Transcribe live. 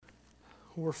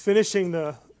We're finishing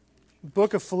the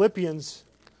book of Philippians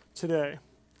today.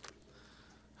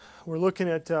 We're looking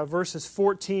at verses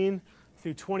 14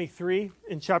 through 23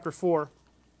 in chapter 4.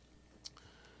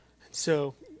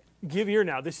 So, give ear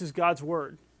now. This is God's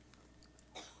word.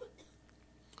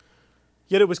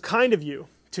 Yet it was kind of you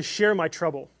to share my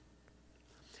trouble.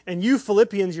 And you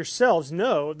Philippians yourselves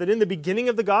know that in the beginning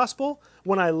of the gospel,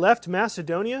 when I left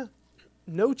Macedonia,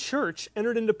 no church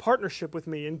entered into partnership with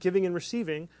me in giving and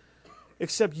receiving,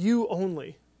 except you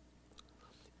only.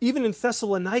 Even in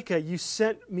Thessalonica, you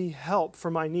sent me help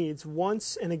for my needs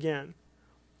once and again.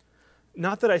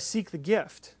 Not that I seek the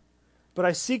gift, but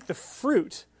I seek the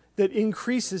fruit that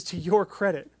increases to your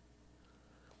credit.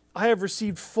 I have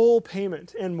received full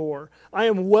payment and more. I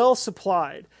am well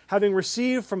supplied, having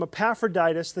received from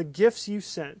Epaphroditus the gifts you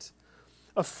sent,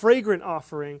 a fragrant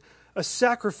offering, a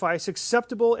sacrifice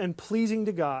acceptable and pleasing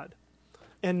to God.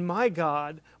 And my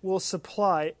God will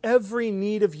supply every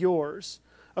need of yours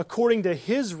according to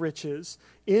His riches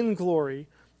in glory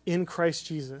in Christ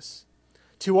Jesus.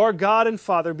 To our God and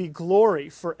Father be glory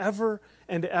forever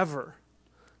and ever.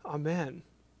 Amen.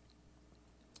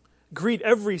 Greet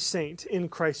every saint in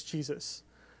Christ Jesus.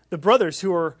 The brothers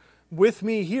who are with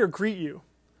me here greet you.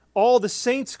 All the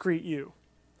saints greet you,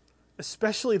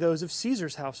 especially those of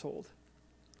Caesar's household.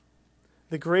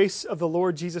 The grace of the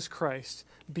Lord Jesus Christ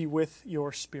be with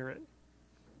your spirit.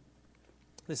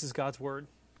 This is God's word.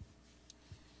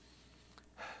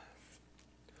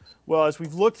 Well, as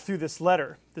we've looked through this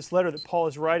letter that Paul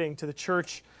is writing to the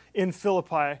church in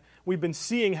Philippi, we've been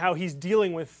seeing how he's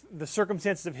dealing with the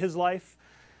circumstances of his life.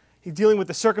 He's dealing with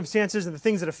the circumstances and the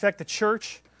things that affect the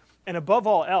church. And above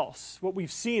all else, what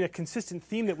we've seen, a consistent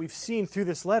theme that we've seen through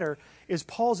this letter, is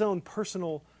Paul's own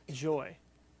personal joy.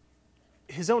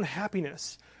 His own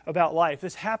happiness about life.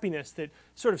 This happiness that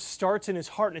sort of starts in his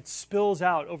heart and it spills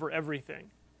out over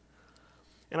everything.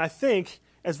 And I think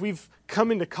as we've come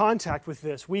into contact with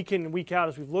this week in and week out,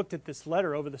 as we've looked at this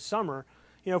letter over the summer,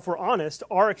 if we're honest,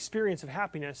 our experience of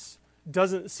happiness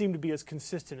doesn't seem to be as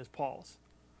consistent as Paul's.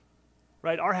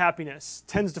 Right? Our happiness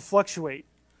tends to fluctuate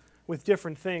with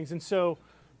different things. And so,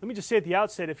 let me just say at the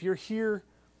outset, if you're here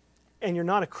and you're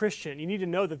not a Christian, you need to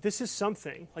know that this is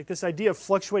something, like this idea of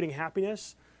fluctuating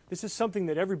happiness, this is something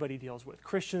that everybody deals with,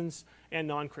 Christians and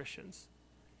non-Christians.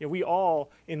 We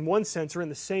all, in one sense, are in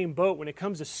the same boat when it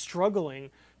comes to struggling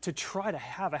to try to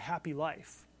have a happy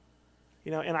life.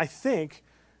 And I think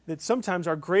that sometimes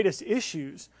our greatest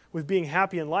issues with being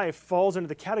happy in life falls into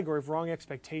the category of wrong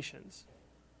expectations.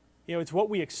 It's what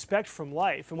we expect from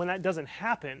life. And when that doesn't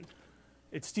happen,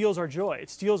 it steals our joy. It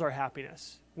steals our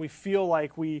happiness. We feel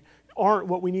like we aren't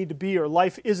what we need to be or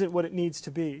life isn't what it needs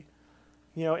to be.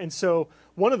 And so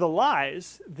one of the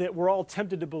lies that we're all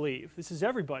tempted to believe, this is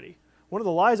everybody, one of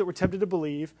the lies that we're tempted to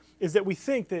believe is that we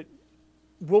think that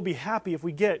we'll be happy if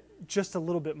we get just a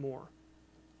little bit more.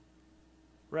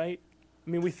 Right?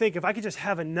 We think if I could just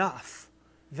have enough,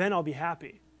 then I'll be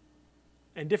happy.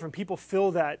 And different people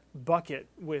fill that bucket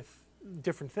with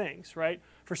different things, right?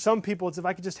 For some people, it's if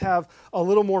I could just have a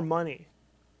little more money,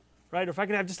 right? Or if I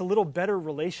could have just a little better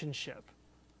relationship.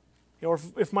 Or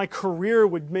if my career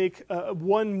would make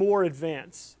one more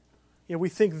advance. We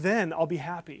think then I'll be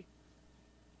happy.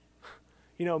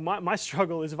 My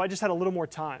struggle is if I just had a little more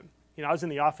time. I was in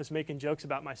the office making jokes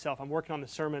about myself. I'm working on the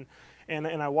sermon, and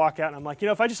I walk out, and I'm like,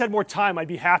 if I just had more time, I'd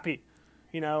be happy.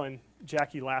 And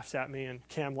Jackie laughs at me, and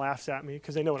Cam laughs at me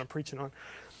because they know what I'm preaching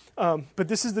on. But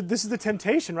this is the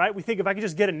temptation, right? We think if I could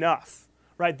just get enough,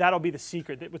 right, that'll be the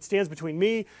secret. That what stands between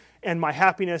me and my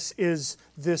happiness is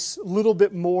this little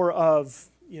bit more of,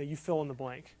 you fill in the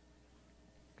blank.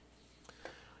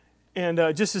 And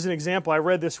just as an example, I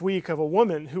read this week of a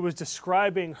woman who was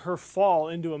describing her fall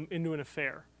into an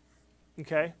affair.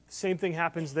 Okay, same thing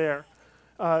happens there.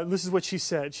 This is what she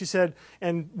said. She said,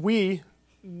 and we,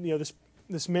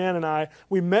 this man and I,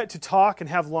 we met to talk and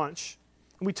have lunch.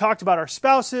 And we talked about our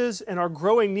spouses and our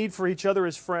growing need for each other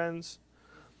as friends.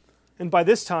 And by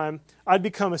this time, I'd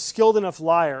become a skilled enough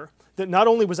liar that not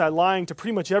only was I lying to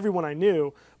pretty much everyone I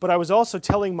knew, but I was also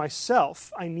telling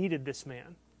myself I needed this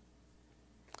man.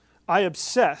 I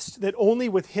obsessed that only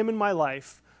with him in my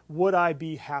life would I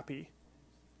be happy.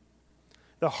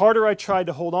 The harder I tried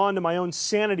to hold on to my own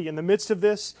sanity in the midst of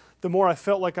this, the more I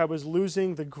felt like I was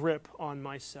losing the grip on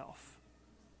myself.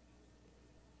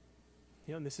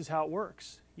 And this is how it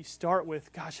works. You start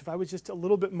with, gosh, if I was just a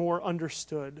little bit more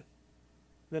understood,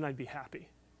 then I'd be happy.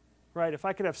 Right? If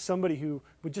I could have somebody who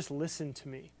would just listen to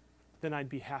me, then I'd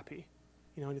be happy.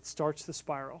 And it starts the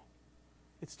spiral.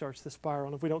 It starts the spiral.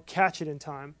 And if we don't catch it in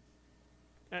time,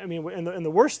 and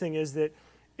the worst thing is it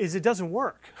doesn't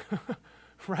work.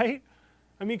 Right?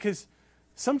 Because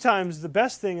Sometimes the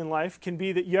best thing in life can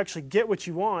be that you actually get what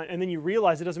you want and then you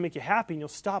realize it doesn't make you happy and you'll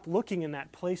stop looking in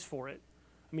that place for it.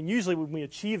 I mean, usually when we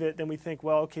achieve it, then we think,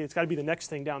 well, okay, it's got to be the next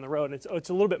thing down the road, and it's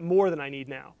a little bit more than I need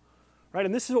now, right?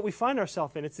 And this is what we find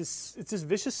ourselves in. It's this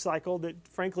vicious cycle that,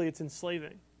 frankly, it's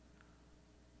enslaving.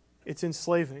 It's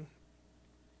enslaving.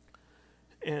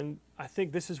 And I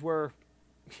think this is where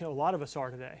a lot of us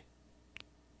are today.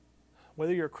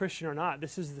 Whether you're a Christian or not,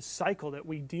 this is the cycle that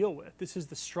we deal with. This is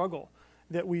the struggle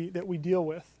that we deal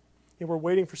with. And we're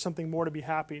waiting for something more to be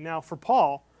happy. Now, for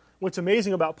Paul, what's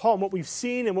amazing about Paul and what we've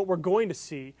seen and what we're going to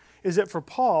see is that for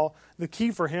Paul, the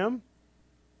key for him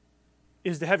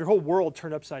is to have your whole world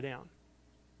turned upside down.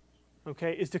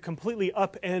 Okay? Is to completely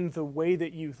upend the way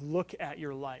that you look at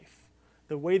your life,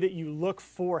 the way that you look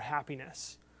for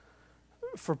happiness.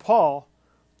 For Paul,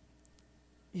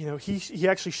 he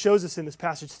actually shows us in this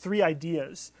passage 3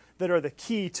 ideas that are the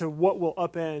key to what will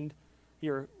upend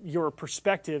your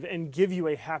perspective and give you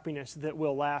a happiness that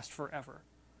will last forever.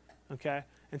 Okay?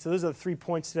 And so those are the 3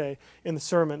 points today in the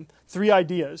sermon. 3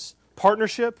 ideas: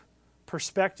 partnership,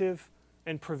 perspective,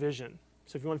 and provision.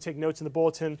 So if you want to take notes in the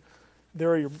bulletin,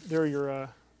 there are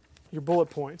your bullet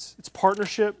points. It's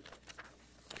partnership,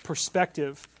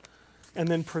 perspective, and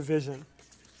then provision.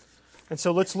 And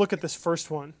so let's look at this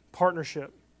first one,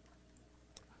 partnership.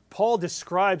 Paul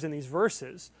describes in these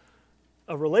verses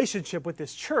a relationship with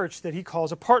this church that he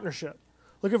calls a partnership.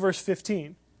 Look at verse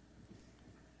 15.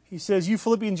 He says, "You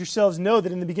Philippians yourselves know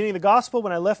that in the beginning of the gospel,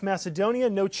 when I left Macedonia,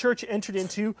 no church entered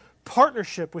into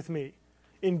partnership with me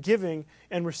in giving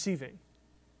and receiving."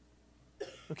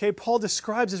 Okay, Paul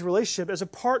describes his relationship as a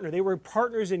partner. They were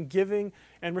partners in giving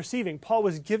and receiving. Paul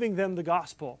was giving them the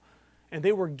gospel, and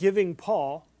they were giving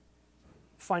Paul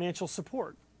financial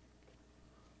support.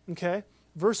 Okay,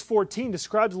 verse 14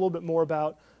 describes a little bit more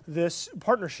about this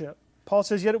partnership. Paul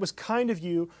says, "Yet it was kind of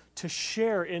you to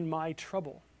share in my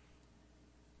trouble."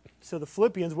 So the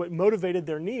Philippians, what motivated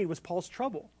their need was Paul's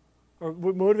trouble. Or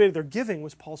what motivated their giving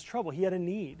was Paul's trouble. He had a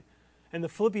need. And the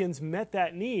Philippians met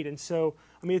that need. And so,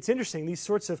 it's interesting, these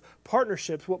sorts of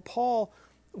partnerships, what Paul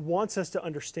wants us to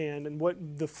understand and what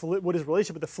his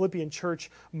relationship with the Philippian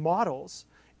church models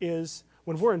is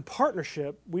when we're in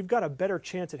partnership, we've got a better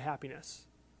chance at happiness.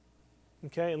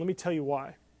 Okay? And let me tell you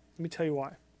why.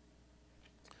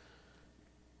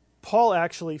 Paul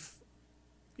actually,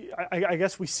 I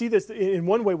guess we see this, in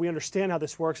one way we understand how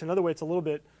this works, another way it's a little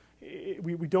bit,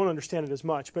 we don't understand it as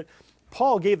much, but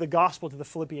Paul gave the gospel to the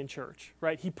Philippian church,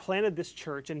 right? He planted this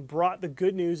church and brought the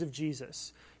good news of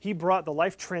Jesus. He brought the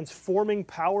life-transforming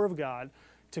power of God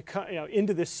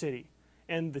into this city.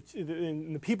 And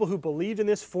the people who believed in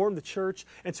this formed the church,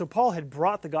 and so Paul had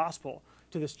brought the gospel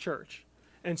to this church.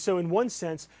 And so in one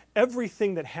sense,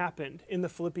 everything that happened in the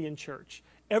Philippian church,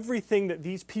 everything that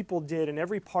these people did in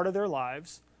every part of their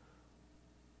lives,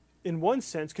 in one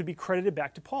sense, could be credited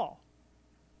back to Paul,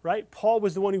 right? Paul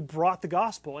was the one who brought the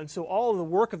gospel, and so all of the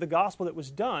work of the gospel that was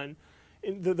done,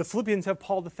 the Philippians have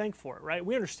Paul to thank for it, right?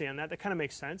 We understand that. That kind of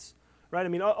makes sense, right?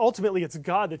 Ultimately, it's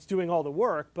God that's doing all the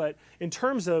work, but in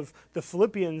terms of the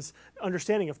Philippians'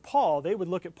 understanding of Paul, they would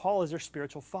look at Paul as their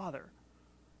spiritual father,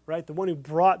 right? The one who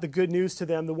brought the good news to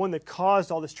them, the one that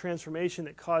caused all this transformation,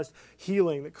 that caused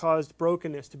healing, that caused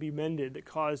brokenness to be mended, that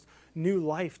caused new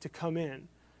life to come in,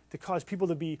 that caused people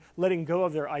to be letting go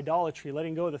of their idolatry,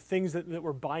 letting go of the things that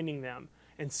were binding them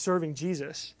and serving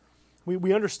Jesus.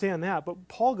 We understand that, but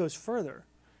Paul goes further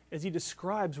as he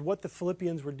describes what the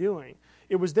Philippians were doing.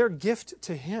 It was their gift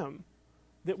to him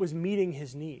that was meeting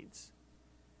his needs,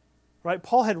 right?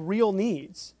 Paul had real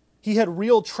needs. He had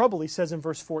real trouble, he says in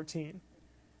verse 14.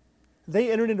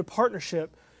 They entered into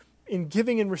partnership in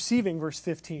giving and receiving, verse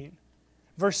 15.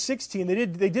 Verse 16, they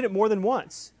did it more than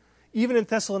once. Even in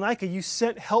Thessalonica, you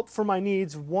sent help for my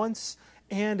needs once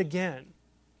and again.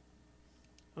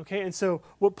 Okay, and so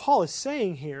what Paul is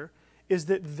saying here is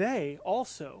that they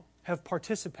also have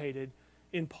participated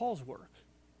in Paul's work.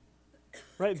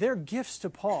 Right? Their gifts to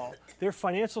Paul, their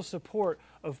financial support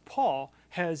of Paul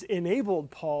has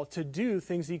enabled Paul to do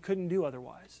things he couldn't do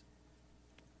otherwise.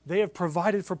 They have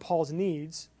provided for Paul's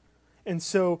needs, and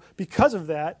so because of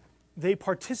that, they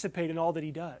participate in all that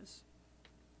he does.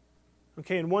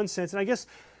 Okay, in one sense, and I guess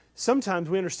sometimes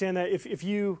we understand that if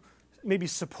you maybe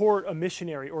support a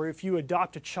missionary or if you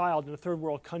adopt a child in a third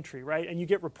world country, right, and you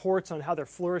get reports on how they're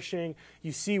flourishing,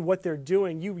 you see what they're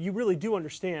doing, you really do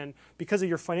understand because of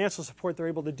your financial support they're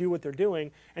able to do what they're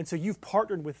doing, and so you've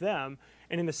partnered with them,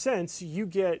 and in a sense you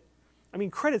get,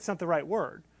 credit's not the right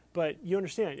word, but you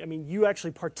understand, you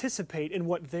actually participate in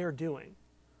what they're doing,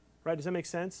 right? Does that make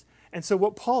sense? And so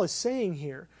what Paul is saying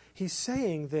here, he's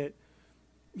saying that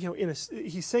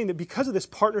he's saying that because of this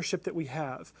partnership that we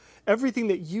have, everything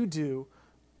that you do,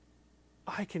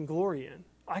 I can glory in.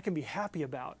 I can be happy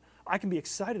about. I can be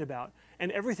excited about.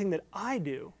 And everything that I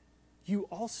do, you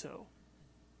also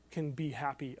can be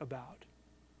happy about.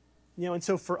 And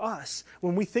so for us,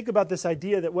 when we think about this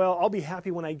idea that, well, I'll be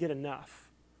happy when I get enough,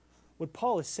 what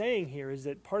Paul is saying here is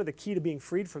that part of the key to being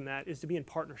freed from that is to be in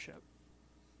partnership.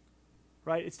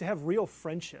 Right? It's to have real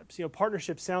friendships.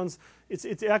 Partnership sounds,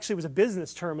 it actually was a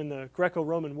business term in the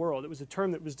Greco-Roman world. It was a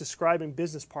term that was describing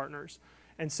business partners.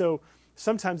 And so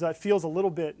sometimes that feels a little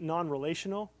bit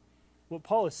non-relational. What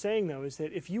Paul is saying, though, is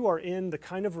that if you are in the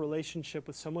kind of relationship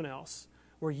with someone else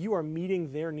where you are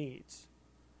meeting their needs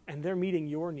and they're meeting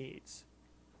your needs,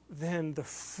 then the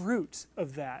fruit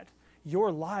of that,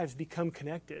 your lives become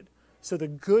connected. So the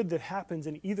good that happens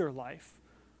in either life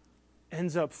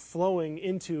ends up flowing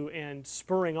into and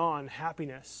spurring on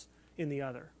happiness in the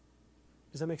other.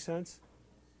 Does that make sense?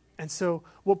 And so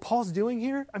what Paul's doing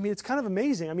here, it's kind of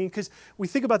amazing. Because we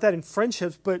think about that in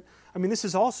friendships, but this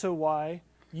is also why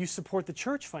you support the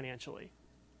church financially.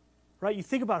 Right? You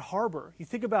think about Harbor. You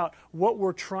think about what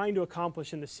we're trying to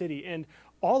accomplish in the city, and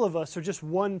all of us are just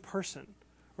one person.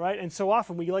 Right? And so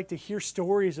often we like to hear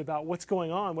stories about what's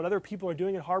going on, what other people are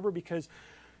doing at Harbor, because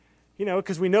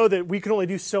we know that we can only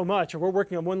do so much, or we're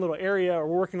working on one little area, or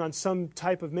we're working on some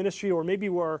type of ministry, or maybe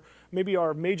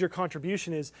our major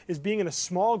contribution is being in a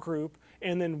small group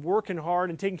and then working hard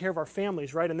and taking care of our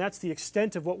families, right? And that's the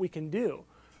extent of what we can do,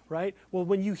 right? Well,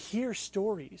 when you hear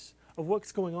stories of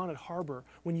what's going on at Harbor,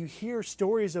 when you hear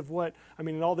stories of what,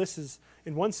 and all this is,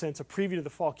 in one sense, a preview to the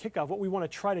fall kickoff, what we want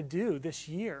to try to do this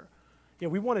year.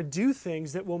 We want to do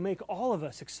things that will make all of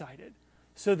us excited,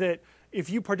 so that if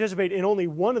you participate in only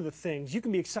one of the things, you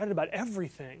can be excited about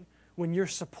everything when you're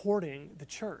supporting the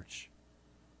church.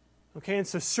 Okay, and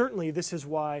so certainly this is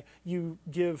why you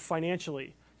give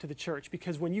financially to the church,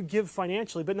 because when you give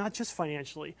financially, but not just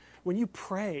financially, when you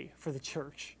pray for the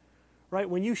church, right?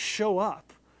 When you show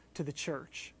up to the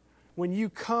church, when you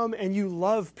come and you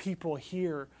love people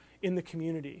here in the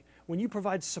community, when you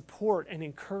provide support and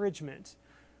encouragement,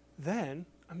 then,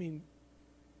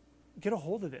 get a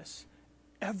hold of this.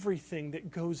 Everything that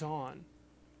goes on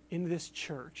in this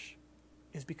church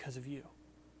is because of you.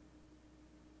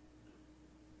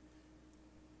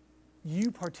 You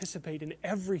participate in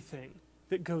everything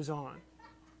that goes on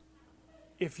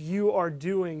if you are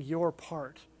doing your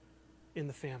part in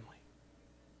the family.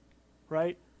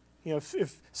 Right?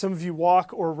 If some of you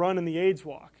walk or run in the AIDS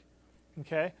walk,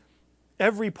 okay?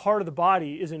 Every part of the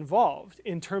body is involved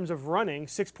in terms of running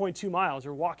 6.2 miles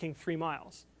or walking 3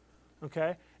 miles.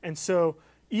 Okay? And so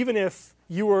even if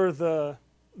you were the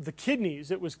kidneys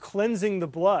that was cleansing the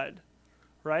blood,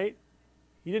 right?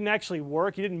 You didn't actually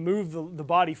work, you didn't move the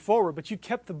body forward, but you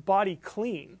kept the body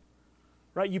clean,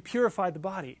 right? You purified the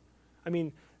body.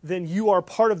 Then you are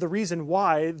part of the reason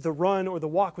why the run or the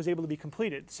walk was able to be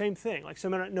completed. Same thing. So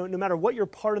no matter what your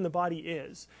part in the body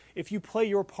is, if you play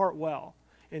your part well,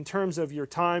 in terms of your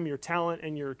time, your talent,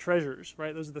 and your treasures,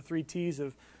 right? Those are the 3 T's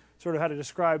of sort of how to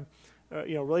describe,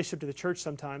 relationship to the church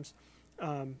sometimes.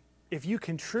 If you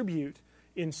contribute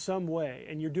in some way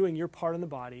and you're doing your part in the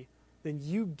body, then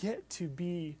you get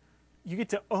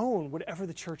to own whatever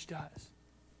the church does.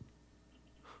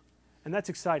 And that's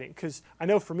exciting, because I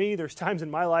know for me, there's times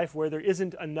in my life where there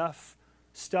isn't enough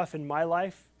stuff in my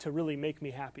life to really make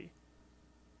me happy,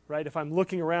 right? If I'm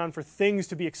looking around for things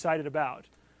to be excited about,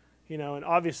 and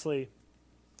obviously,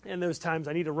 in those times,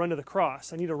 I need to run to the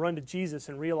cross. I need to run to Jesus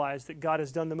and realize that God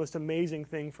has done the most amazing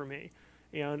thing for me.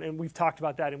 And we've talked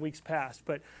about that in weeks past.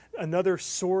 But another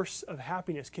source of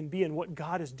happiness can be in what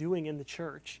God is doing in the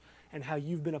church and how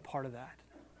you've been a part of that.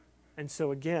 And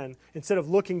so again, instead of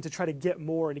looking to try to get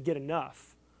more and to get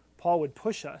enough, Paul would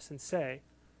push us and say,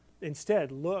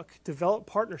 instead, develop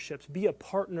partnerships, be a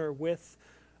partner with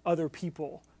other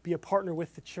people, be a partner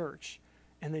with the church,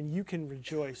 and then you can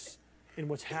rejoice in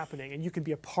what's happening, and you can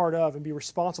be a part of and be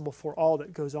responsible for all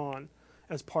that goes on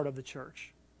as part of the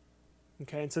church.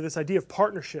 Okay, and so this idea of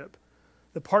partnership,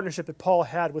 the partnership that Paul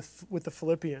had with the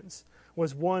Philippians,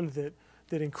 was one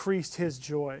that increased his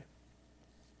joy.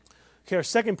 Okay, our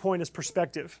second point is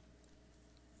perspective.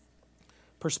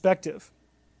 Perspective.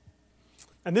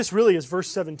 And this really is verse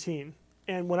 17.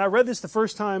 And when I read this the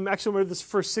first time, actually when I read this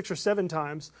first 6 or 7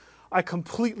 times, I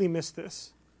completely missed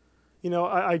this.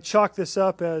 I chalked this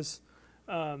up as,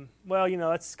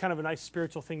 that's kind of a nice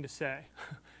spiritual thing to say.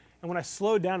 And when I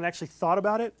slowed down and actually thought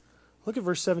about it, look at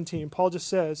verse 17. Paul just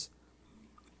says,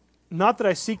 "Not that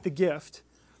I seek the gift,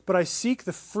 but I seek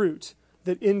the fruit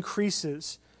that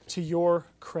increases to your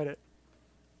credit."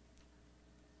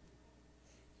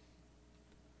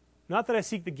 Not that I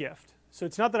seek the gift. So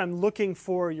it's not that I'm looking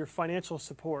for your financial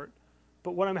support,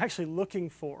 but what I'm actually looking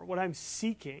for, what I'm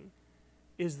seeking,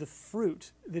 is the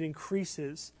fruit that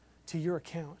increases to your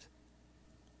account.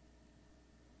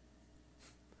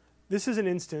 This is an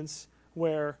instance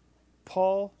where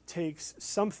Paul takes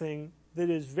something that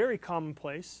is very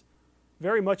commonplace,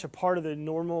 very much a part of the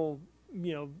normal,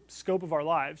 scope of our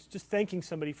lives, just thanking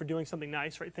somebody for doing something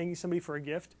nice, right? Thanking somebody for a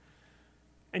gift.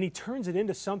 And he turns it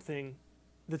into something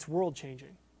that's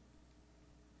world-changing.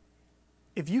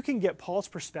 If you can get Paul's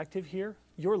perspective here,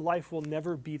 your life will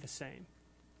never be the same.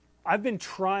 I've been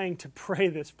trying to pray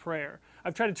this prayer.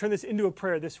 I've tried to turn this into a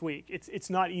prayer this week. It's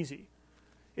not easy.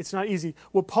 It's not easy.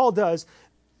 What Paul does,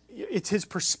 it's his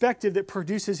perspective that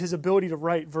produces his ability to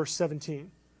write verse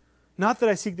 17. Not that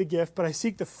I seek the gift, but I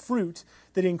seek the fruit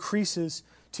that increases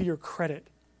to your credit.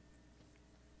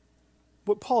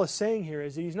 What Paul is saying here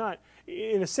is that he's not,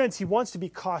 in a sense, he wants to be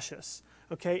cautious,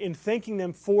 okay, in thanking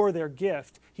them for their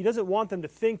gift. He doesn't want them to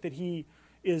think that he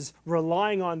is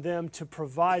relying on them to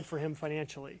provide for him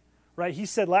financially, right? He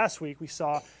said last week, we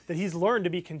saw, that he's learned to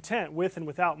be content with and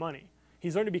without money.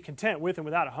 He's learned to be content with and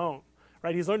without a home,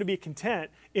 right? He's learned to be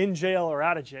content in jail or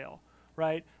out of jail,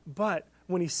 right? But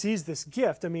when he sees this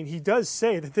gift, he does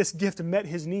say that this gift met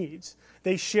his needs.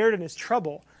 They shared in his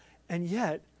trouble. And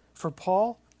yet, for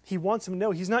Paul, he wants them to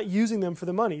know he's not using them for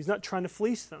the money. He's not trying to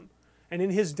fleece them. And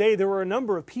in his day, there were a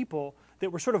number of people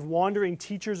that were sort of wandering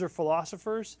teachers or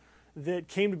philosophers that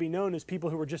came to be known as people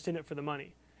who were just in it for the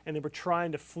money. And they were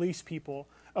trying to fleece people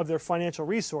of their financial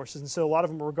resources. And so a lot of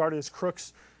them were regarded as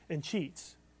crooks and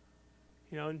cheats.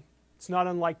 And it's not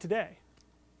unlike today,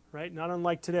 right? Not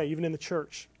unlike today, even in the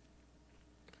church.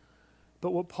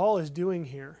 But what Paul is doing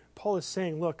here, Paul is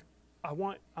saying, look,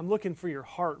 I'm looking for your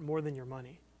heart more than your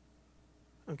money.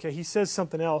 Okay, he says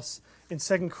something else in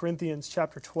 2 Corinthians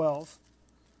chapter 12.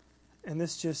 And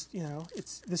this just,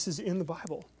 this is in the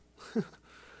Bible. 2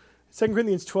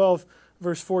 Corinthians 12,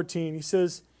 verse 14, he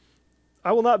says,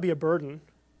 I will not be a burden,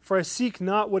 for I seek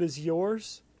not what is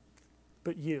yours,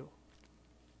 but you.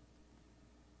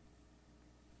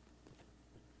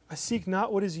 I seek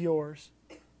not what is yours,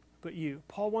 but you.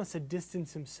 Paul wants to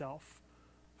distance himself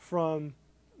from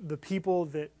the people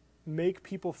that make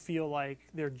people feel like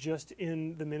they're just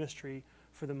in the ministry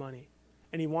for the money.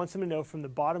 And he wants them to know from the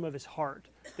bottom of his heart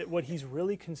that what he's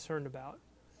really concerned about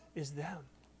is them.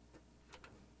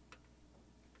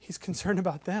 He's concerned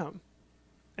about them.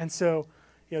 And so,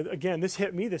 again, this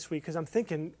hit me this week because I'm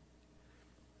thinking,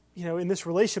 in this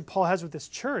relationship Paul has with this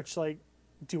church, like,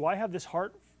 do I have this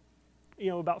heart,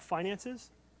 about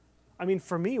finances?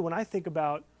 For me, when I think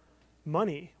about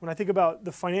money, when I think about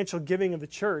the financial giving of the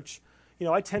church,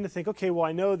 I tend to think, okay, well,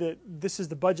 I know that this is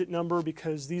the budget number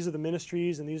because these are the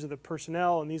ministries and these are the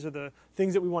personnel and these are the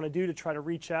things that we want to do to try to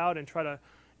reach out and try to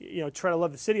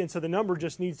love the city. And so the number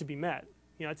just needs to be met.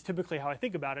 It's typically how I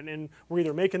think about it. And we're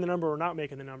either making the number or not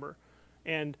making the number.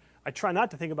 And I try not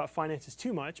to think about finances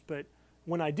too much, but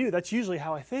when I do, that's usually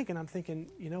how I think. And I'm thinking,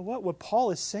 what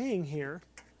Paul is saying here,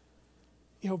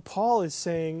 Paul is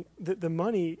saying that the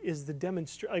money is the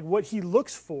demonstration. Like what he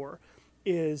looks for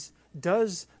is,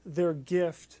 does their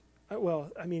gift,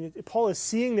 Paul is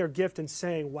seeing their gift and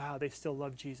saying, wow, they still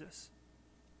love Jesus.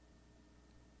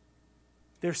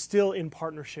 They're still in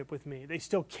partnership with me. They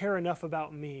still care enough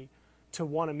about me to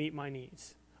want to meet my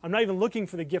needs. I'm not even looking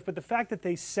for the gift, but the fact that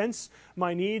they sense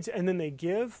my needs and then they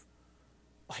give,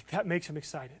 that makes him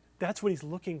excited. That's what he's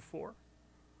looking for.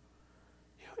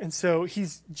 And so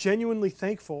he's genuinely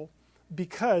thankful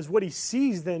because what he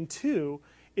sees then too,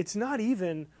 it's not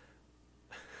even,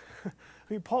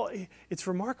 Paul, it's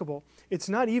remarkable. It's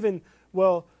not even,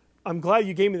 well, I'm glad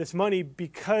you gave me this money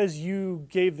because you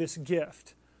gave this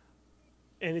gift.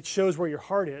 And it shows where your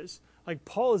heart is.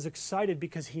 Paul is excited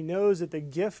because he knows that the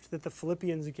gift that the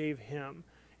Philippians gave him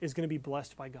is going to be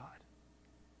blessed by God.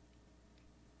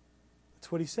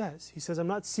 That's what he says. He says, I'm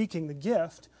not seeking the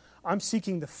gift. I'm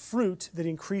seeking the fruit that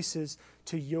increases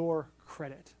to your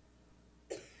credit.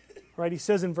 Right? He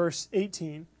says in verse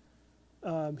 18,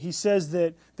 he says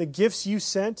that the gifts you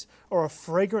sent are a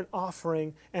fragrant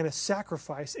offering and a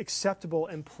sacrifice acceptable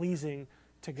and pleasing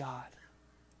to God.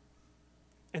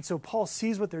 And so Paul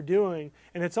sees what they're doing,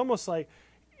 and it's almost like,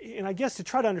 and I guess to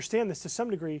try to understand this to some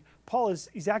degree,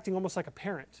 he's acting almost like a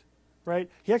parent, right?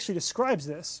 He actually describes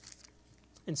this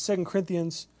in 2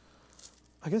 Corinthians,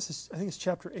 I think it's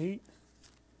chapter 8.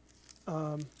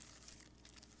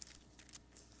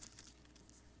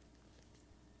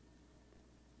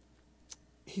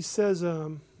 He says,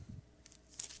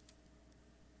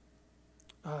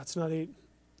 it's not 8.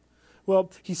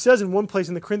 Well, he says in one place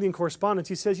in the Corinthian correspondence,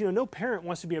 he says, no parent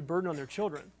wants to be a burden on their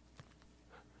children.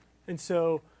 And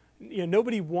so,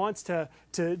 nobody wants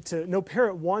no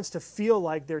parent wants to feel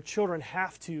like their children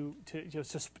have to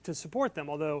support them,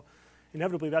 although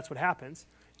inevitably that's what happens,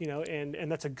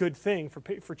 and that's a good thing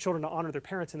for children to honor their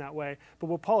parents in that way. But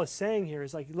what Paul is saying here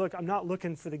is like, look, I'm not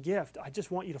looking for the gift. I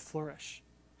just want you to flourish.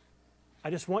 I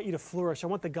just want you to flourish. I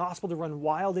want the gospel to run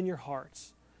wild in your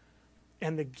hearts.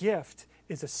 And the gift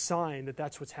is a sign that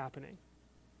that's what's happening.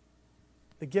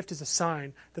 The gift is a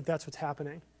sign that that's what's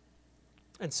happening.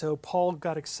 And so Paul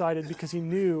got excited because he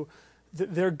knew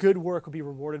that their good work would be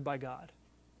rewarded by God,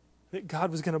 that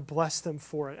God was going to bless them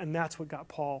for it. And that's what got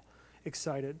Paul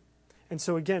excited. And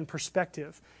so again,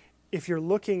 perspective. If you're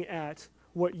looking at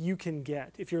what you can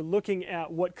get, if you're looking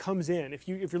at what comes in, if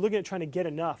you're looking at trying to get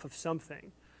enough of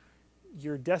something,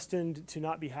 you're destined to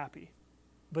not be happy.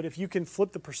 But if you can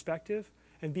flip the perspective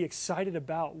and be excited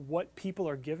about what people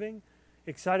are giving,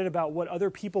 excited about what other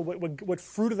people, what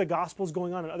fruit of the gospel is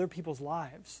going on in other people's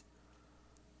lives,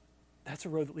 that's a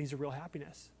road that leads to real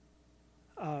happiness.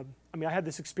 I had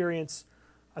this experience,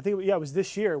 I think, it was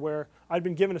this year, where I'd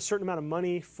been given a certain amount of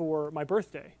money for my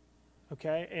birthday,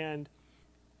 okay?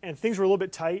 And things were a little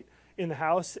bit tight in the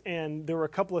house, and there were a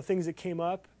couple of things that came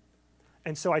up,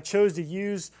 and so I chose to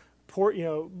use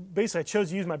I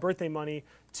chose to use my birthday money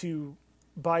to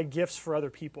buy gifts for other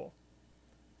people,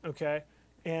 okay?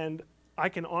 And I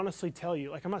can honestly tell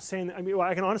you, I'm not saying that,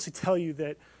 I can honestly tell you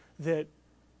that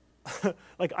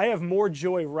I have more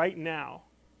joy right now,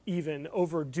 even,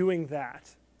 over doing that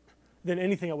than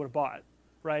anything I would have bought,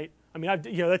 right?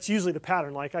 That's usually the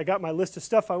pattern. I got my list of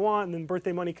stuff I want, and then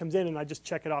birthday money comes in, and I just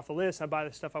check it off the list. I buy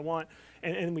the stuff I want,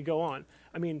 and we go on.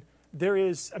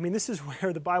 This is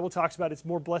where the Bible talks about it's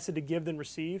more blessed to give than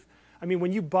receive.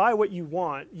 When you buy what you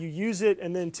want, you use it,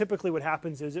 and then typically what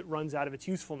happens is it runs out of its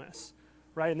usefulness,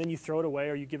 right? And then you throw it away,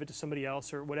 or you give it to somebody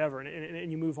else, or whatever,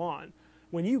 and you move on.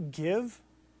 When you give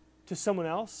to someone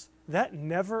else, that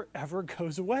never, ever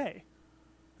goes away.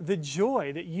 The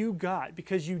joy that you got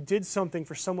because you did something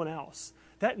for someone else,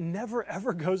 that never,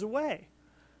 ever goes away.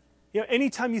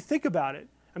 Anytime you think about it,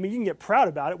 you can get proud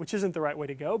about it, which isn't the right way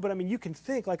to go, but you can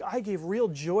think, I gave real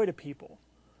joy to people,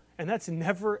 and that's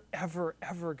never, ever,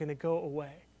 ever going to go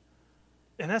away.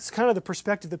 And that's kind of the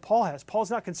perspective that Paul has.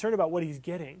 Paul's not concerned about what he's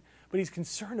getting, but he's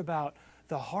concerned about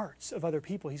the hearts of other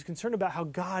people. He's concerned about how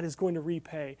God is going to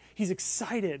repay. He's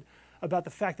excited about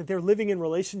the fact that they're living in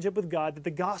relationship with God, that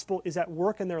the gospel is at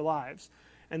work in their lives,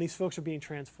 and these folks are being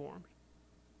transformed.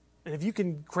 And if you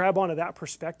can grab onto that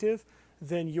perspective,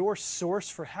 then your source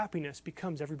for happiness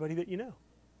becomes everybody that you know.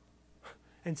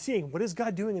 And seeing what is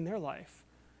God doing in their life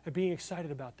and being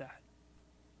excited about that.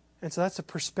 And so that's a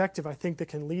perspective, I think, that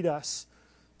can lead us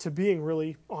to being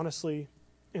really, honestly,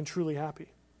 and truly happy.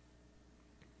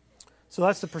 So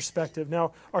that's the perspective.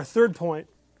 Now, our third point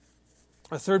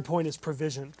is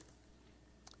provision.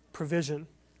 Provision.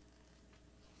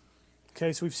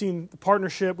 Okay, so we've seen the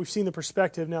partnership, we've seen the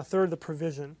perspective. Now, third, the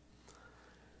provision.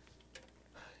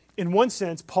 In one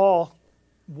sense, Paul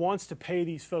wants to pay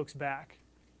these folks back.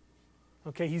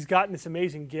 Okay, he's gotten this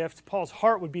amazing gift. Paul's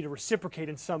heart would be to reciprocate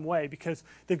in some way because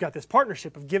they've got this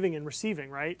partnership of giving and receiving,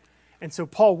 right? And so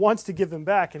Paul wants to give them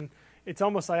back, and it's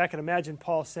almost like I can imagine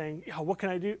Paul saying, what can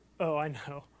I do? Oh, I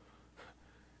know.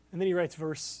 And then he writes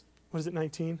verse,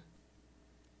 19?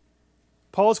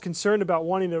 Paul's concerned about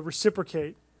wanting to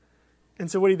reciprocate. And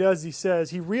so what he does,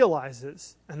 he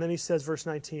realizes, and then he says, verse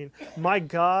 19, my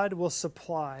God will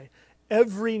supply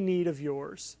every need of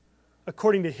yours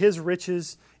according to his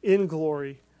riches in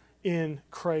glory in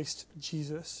Christ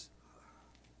Jesus.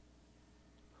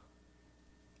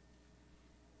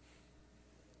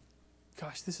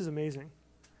 Gosh, this is amazing.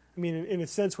 In a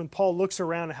sense, when Paul looks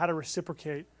around at how to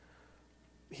reciprocate,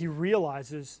 he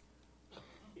realizes,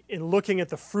 in looking at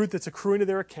the fruit that's accruing to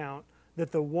their account,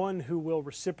 that the one who will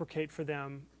reciprocate for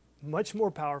them much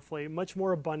more powerfully, much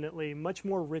more abundantly, much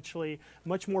more richly,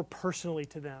 much more personally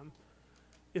to them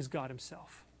is God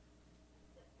himself.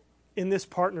 In this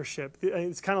partnership,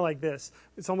 it's kind of like this.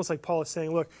 It's almost like Paul is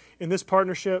saying, look, in this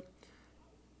partnership,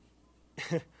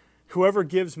 whoever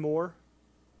gives more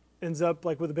ends up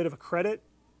with a bit of a credit.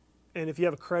 And if you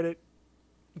have a credit,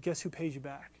 guess who pays you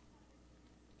back?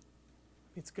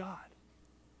 It's God.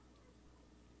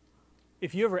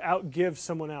 If you ever outgive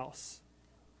someone else,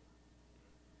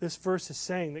 this verse is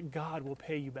saying that God will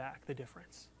pay you back the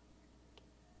difference.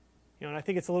 And I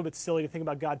think it's a little bit silly to think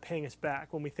about God paying us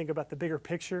back when we think about the bigger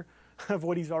picture of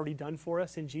what he's already done for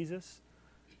us in Jesus.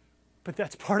 But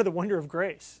that's part of the wonder of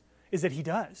grace, is that he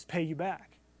does pay you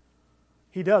back.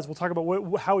 He does. We'll talk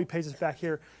about how he pays us back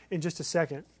here in just a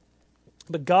second.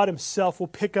 But God himself will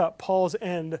pick up Paul's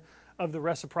end of the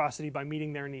reciprocity by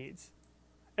meeting their needs.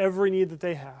 every need that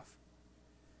they have.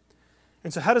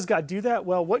 And so how does God do that?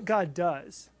 Well, what God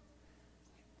does,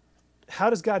 how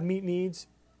does God meet needs?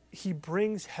 He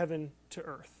brings heaven to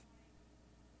earth.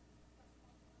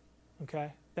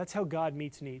 Okay? That's how God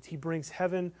meets needs. He brings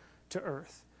heaven to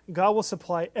earth. God will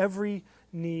supply every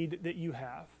need that you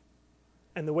have.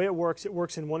 And the way it works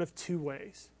in one of two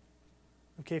ways.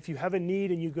 Okay, if you have a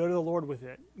need and you go to the Lord with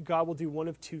it, God will do one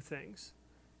of two things.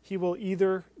 He will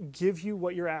either give you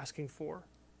what you're asking for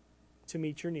to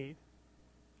meet your need.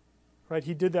 Right?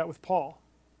 He did that with Paul.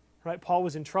 Right? Paul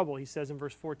was in trouble, he says in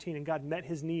verse 14, and God met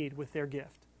his need with their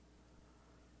gift.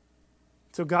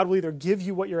 So God will either give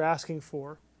you what you're asking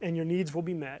for and your needs will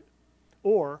be met,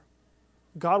 or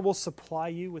God will supply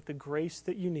you with the grace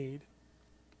that you need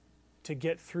to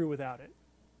get through without it.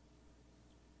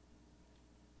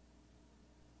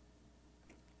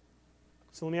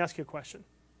 So let me ask you a question.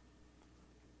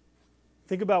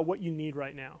 Think about what you need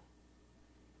right now.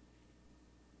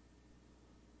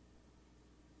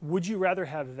 Would you rather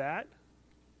have that,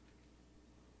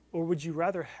 or would you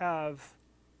rather have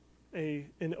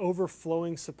an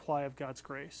overflowing supply of God's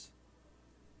grace?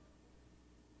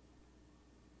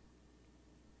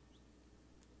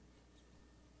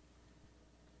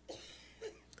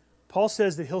 Paul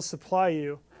says that he'll supply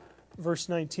you, verse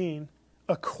 19,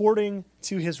 according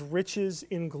to his riches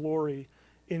in glory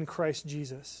in Christ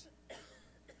Jesus.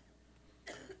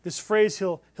 This phrase,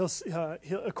 he'll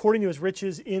according to his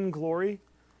riches in glory,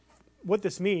 what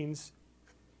this means,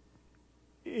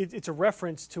 it's a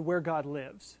reference to where God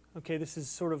lives. Okay, this is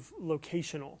sort of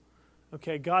locational.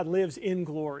 Okay, God lives in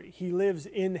glory. He lives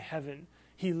in heaven.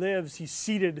 He's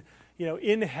seated,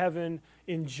 in heaven,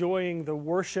 enjoying the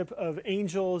worship of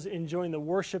angels, enjoying the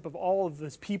worship of all of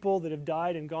those people that have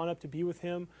died and gone up to be with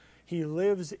him. He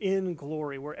lives in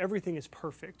glory, where everything is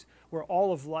perfect, where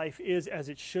all of life is as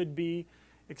it should be,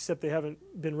 except they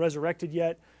haven't been resurrected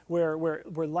yet, where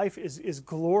life is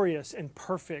glorious and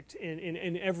perfect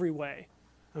in every way.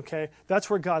 Okay? That's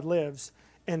where God lives,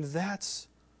 and that's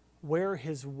where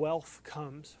his wealth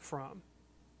comes from.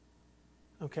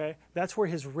 Okay? That's where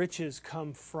his riches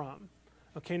come from.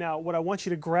 Okay, now what I want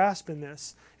you to grasp in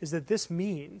this is that this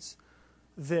means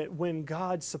that when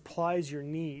God supplies your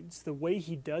needs, the way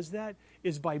he does that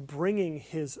is by bringing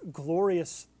his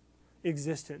glorious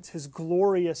existence, his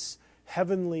glorious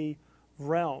heavenly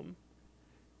realm.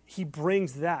 He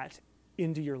brings that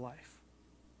into your life.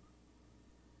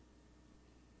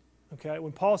 Okay,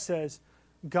 when Paul says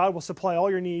God will supply all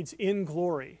your needs in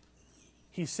glory,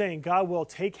 he's saying God will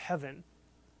take heaven,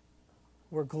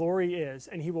 where glory is,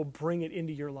 and he will bring it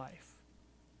into your life.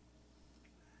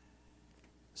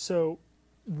 So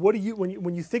what do you,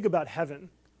 when you think about heaven,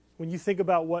 when you think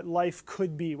about what life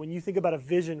could be, when you think about a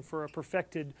vision for a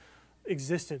perfected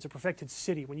existence, a perfected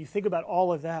city, when you think about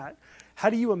all of that, how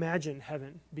do you imagine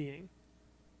heaven being?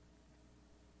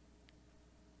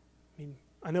 I mean,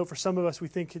 I know for some of us we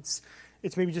think it's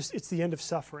maybe just it's the end of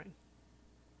suffering,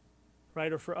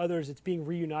 right? Or for others it's being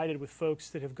reunited with folks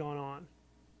that have gone on.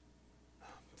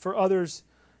 For others,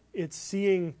 it's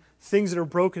seeing things that are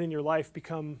broken in your life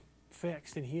become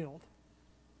fixed and healed.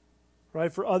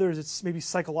 Right? For others, it's maybe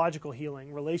psychological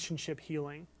healing, relationship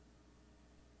healing.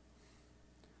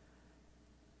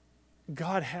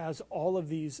 God has all of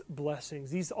these blessings.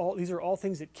 These are all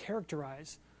things that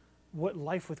characterize what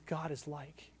life with God is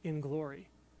like in glory.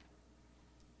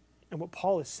 And what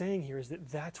Paul is saying here is that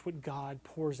that's what God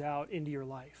pours out into your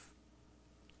life.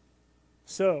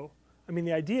 So,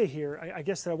 the idea here, I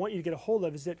guess that I want you to get a hold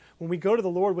of is that when we go to the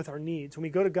Lord with our needs, when we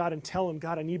go to God and tell him,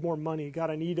 God, I need more money, God,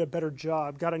 I need a better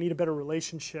job, God, I need a better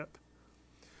relationship,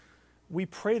 we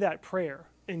pray that prayer,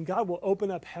 and God will open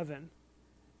up heaven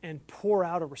and pour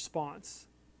out a response.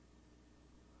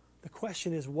 The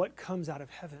question is, what comes out of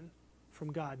heaven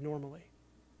from God normally?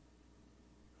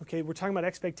 Okay, we're talking about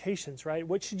expectations, right?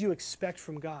 What should you expect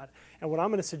from God? And what I'm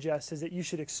going to suggest is that you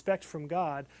should expect from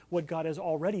God what God has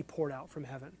already poured out from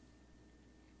heaven.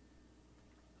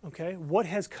 Okay, what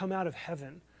has come out of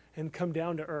heaven and come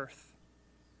down to earth?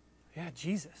 Yeah,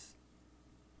 Jesus.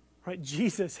 Right,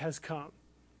 Jesus has come.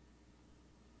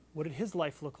 What did his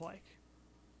life look like?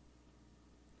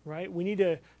 Right, we need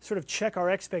to sort of check our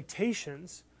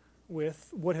expectations with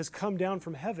what has come down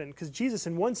from heaven, because Jesus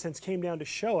in one sense came down to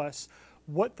show us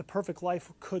what the perfect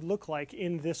life could look like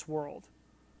in this world.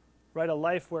 Right, a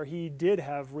life where he did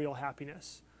have real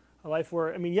happiness. A life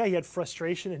where, he had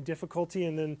frustration and difficulty,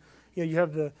 and then you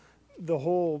have the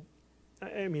whole,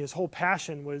 his whole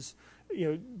passion was,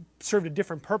 served a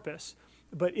different purpose.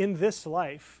 But in this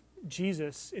life,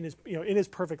 Jesus, in his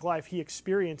perfect life, he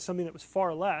experienced something that was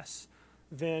far less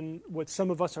than what some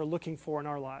of us are looking for in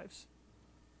our lives.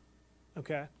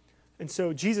 Okay? And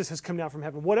so Jesus has come down from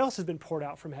heaven. What else has been poured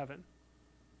out from heaven?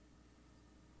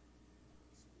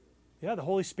 Yeah, the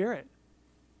Holy Spirit.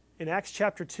 In Acts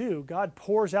chapter 2, God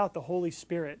pours out the Holy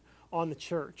Spirit on the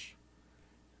church.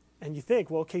 And you think,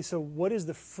 well, okay, so what is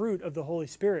the fruit of the Holy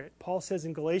Spirit? Paul says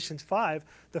in Galatians 5,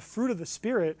 the fruit of the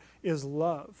Spirit is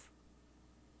love.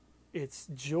 It's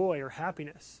joy or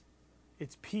happiness.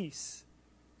 It's peace.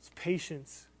 It's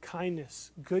patience,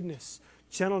 kindness, goodness,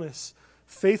 gentleness,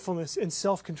 faithfulness, and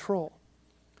self-control.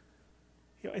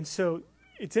 And so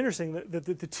it's interesting that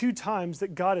the two times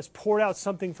that God has poured out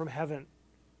something from heaven,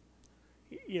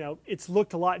 it's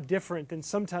looked a lot different than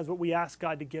sometimes what we ask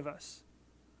God to give us.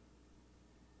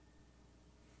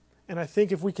 And I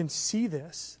think if we can see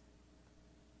this,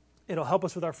 it'll help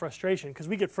us with our frustration, because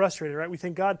we get frustrated, right? We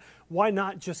think, God, why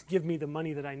not just give me the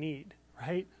money that I need,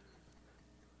 right?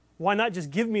 Why not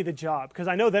just give me the job? Because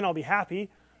I know then I'll be happy,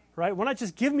 right? Why not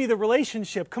just give me the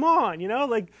relationship? Come on,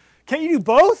 can't you do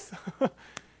both?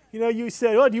 You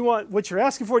said, oh, do you want what you're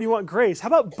asking for? Do you want grace? How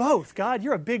about both? God,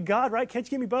 you're a big God, right? Can't you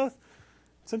give me both?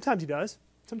 Sometimes he does.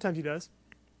 Sometimes he does.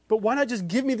 But why not just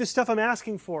give me the stuff I'm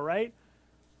asking for, right?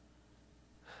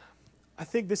 I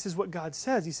think this is what God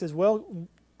says.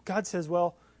 God says,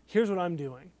 here's what I'm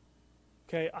doing.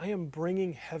 Okay, I am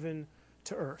bringing heaven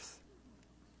to earth.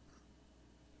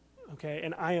 Okay,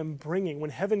 and I am bringing,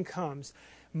 when heaven comes,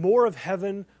 more of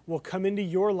heaven will come into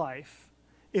your life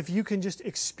if you can just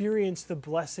experience the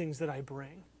blessings that I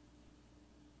bring.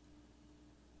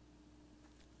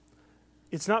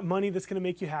 It's not money that's going to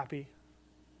make you happy.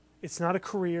 It's not a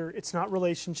career. It's not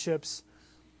relationships.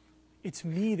 It's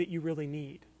me that you really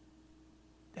need.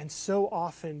 And so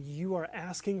often you are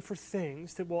asking for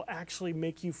things that will actually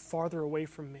make you farther away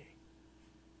from me.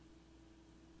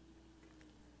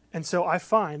 And so I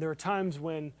find there are times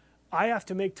when I have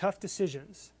to make tough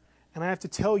decisions, and I have to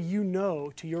tell you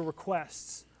no to your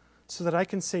requests so that I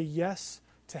can say yes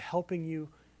to helping you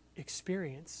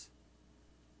experience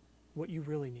what you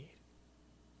really need.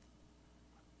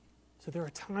 So there are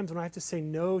times when I have to say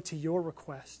no to your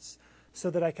requests so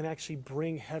that I can actually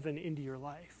bring heaven into your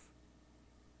life.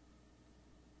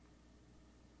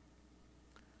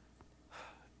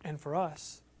 And for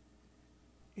us,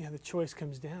 the choice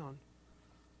comes down.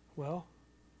 Well,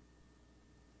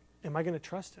 am I going to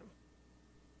trust him?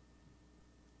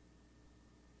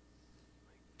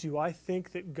 Do I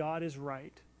think that God is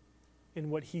right in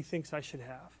what he thinks I should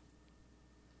have?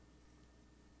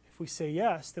 If we say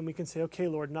yes, then we can say, okay,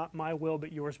 Lord, not my will,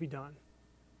 but yours be done.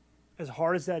 As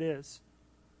hard as that is,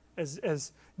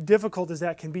 as difficult as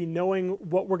that can be, knowing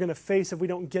what we're going to face if we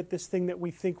don't get this thing that we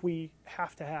think we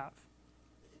have to have.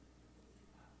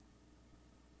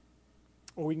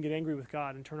 Or we can get angry with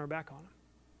God and turn our back on him.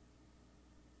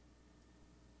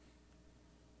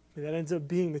 And that ends up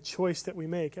being the choice that we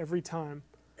make every time.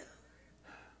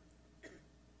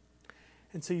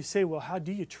 And so you say, well, how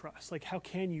do you trust? How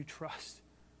can you trust?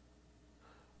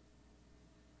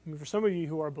 For some of you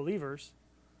who are believers,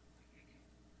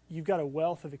 you've got a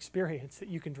wealth of experience that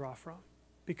you can draw from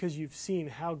because you've seen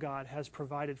how God has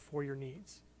provided for your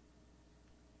needs.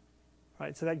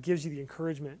 Right? So that gives you the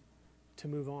encouragement to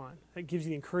move on. That gives you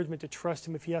the encouragement to trust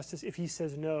him if he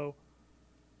says no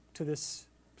to this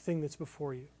thing that's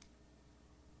before you.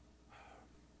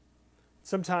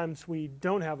 Sometimes we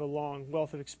don't have a long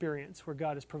wealth of experience where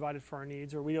God has provided for our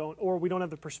needs, or we don't have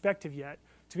the perspective yet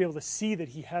to be able to see that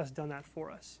he has done that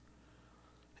for us.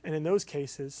 And in those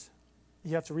cases,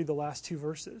 you have to read the last two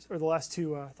verses, or the last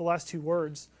two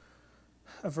words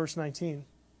of verse 19,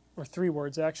 or 3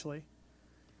 words actually.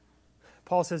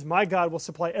 Paul says, my God will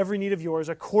supply every need of yours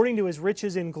according to his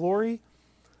riches in glory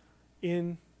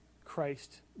in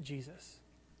Christ Jesus.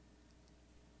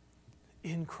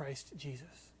 In Christ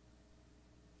Jesus.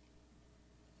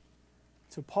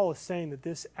 So Paul is saying that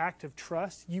this act of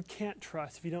trust, you can't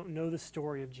trust if you don't know the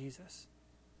story of Jesus.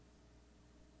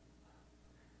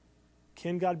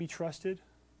 Can God be trusted?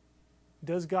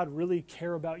 Does God really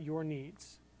care about your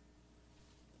needs?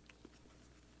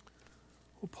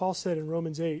 Well, Paul said in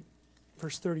Romans 8,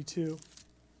 verse 32,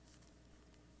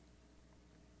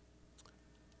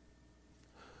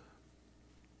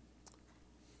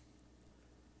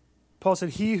 Paul said,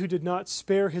 he who did not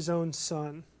spare his own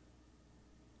son,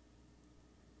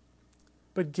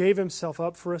 but gave himself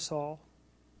up for us all,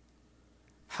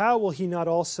 how will he not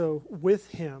also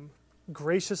with him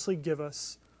graciously give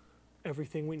us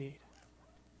everything we need?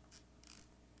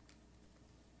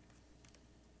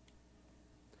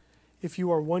 If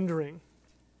you are wondering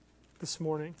this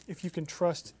morning if you can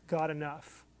trust God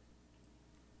enough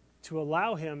to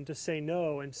allow him to say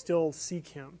no and still seek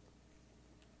him,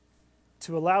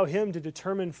 to allow him to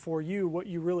determine for you what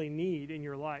you really need in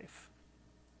your life.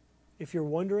 If you're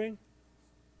wondering,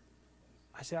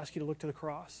 I just ask you to look to the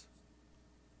cross.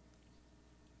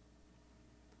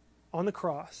 On the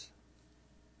cross,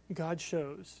 God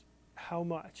shows how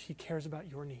much he cares about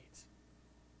your needs.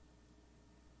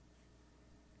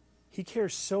 He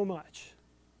cares so much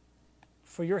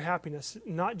for your happiness,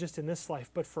 not just in this life,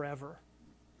 but forever,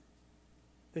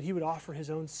 that he would offer his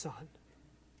own Son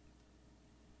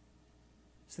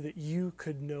so that you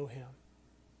could know him.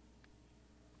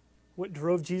 What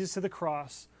drove Jesus to the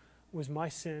cross was my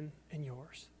sin and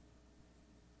yours.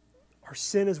 Our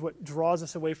sin is what draws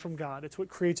us away from God. It's what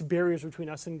creates barriers between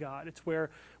us and God. It's where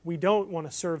we don't want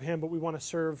to serve him, but we want to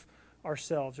serve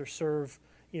ourselves or serve,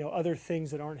 other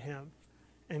things that aren't him.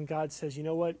 And God says, you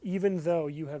know what? Even though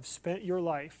you have spent your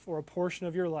life or a portion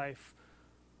of your life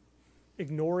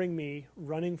ignoring me,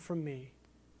 running from me,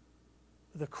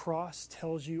 the cross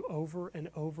tells you over and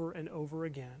over and over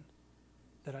again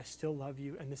that I still love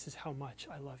you, and this is how much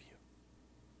I love you.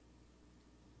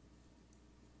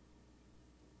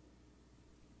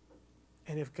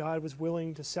 And if God was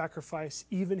willing to sacrifice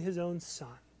even his own Son,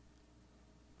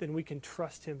 then we can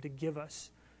trust him to give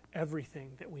us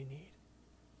everything that we need.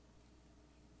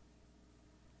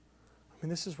 I mean,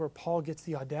 this is where Paul gets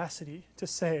the audacity to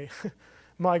say,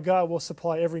 my God will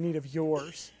supply every need of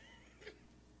yours.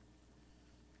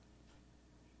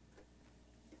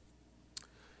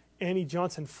 Annie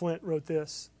Johnson Flint wrote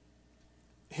this: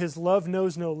 his love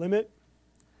knows no limit,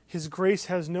 his grace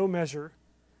has no measure,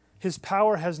 his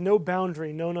power has no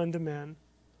boundary known unto men.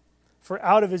 For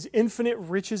out of his infinite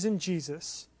riches in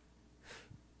Jesus,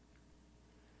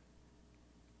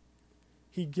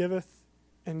 he giveth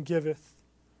and giveth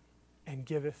and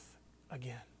giveth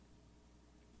again.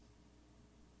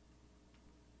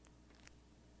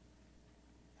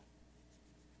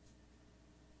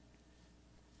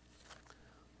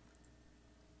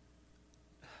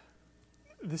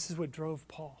 This is what drove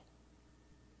Paul.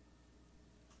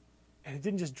 And it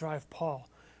didn't just drive Paul,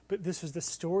 but this was the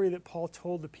story that Paul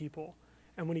told the people.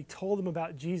 And when he told them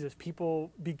about Jesus,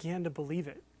 people began to believe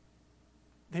it.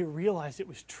 They realized it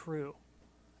was true,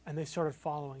 and they started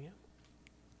following him.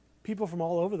 People from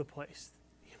all over the place,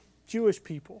 Jewish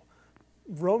people,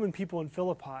 Roman people in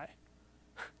Philippi,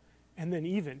 and then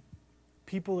even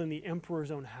people in the emperor's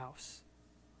own house.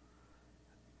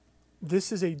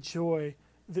 This is a joy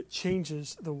that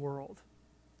changes the world.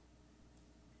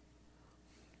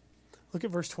 Look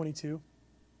at verse 22.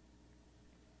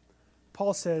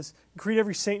 Paul says, greet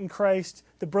every saint in Christ.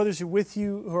 The brothers who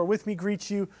are with me greet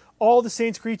you. All the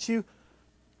saints greet you,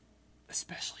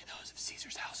 especially those of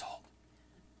Caesar's household.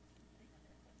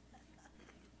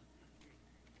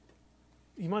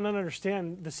 You might not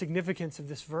understand the significance of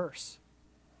this verse.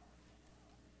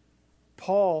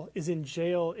 Paul is in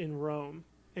jail in Rome,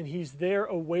 and he's there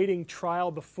awaiting trial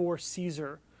before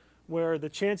Caesar, where the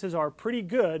chances are pretty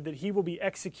good that he will be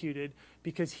executed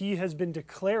because he has been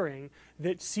declaring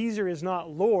that Caesar is not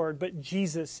Lord, but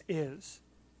Jesus is.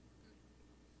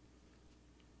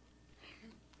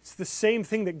 It's the same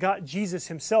thing that got Jesus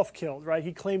himself killed, right?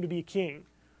 He claimed to be a king.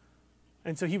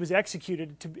 And so he was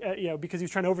executed because he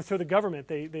was trying to overthrow the government,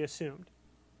 they assumed.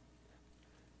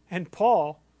 And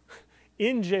Paul,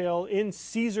 in jail, in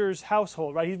Caesar's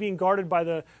household, right? He's being guarded by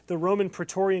the Roman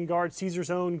Praetorian Guard, Caesar's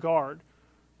own guard,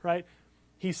 right?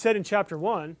 He said in chapter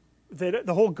 1 that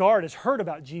the whole guard has heard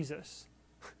about Jesus.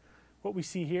 What we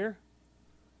see here,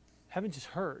 haven't just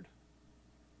heard,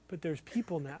 but there's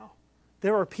people now.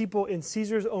 There are people in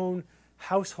Caesar's own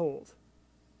household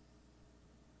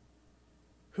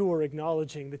who are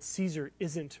acknowledging that Caesar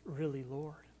isn't really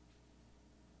Lord,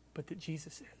 but that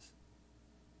Jesus is.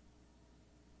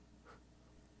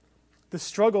 The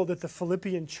struggle that the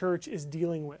Philippian church is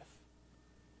dealing with,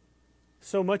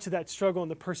 so much of that struggle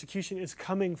and the persecution is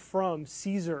coming from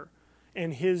Caesar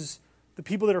and the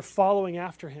people that are following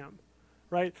after him,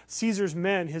 right? Caesar's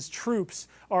men, his troops,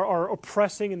 are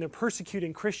oppressing and they're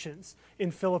persecuting Christians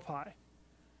in Philippi.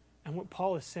 And what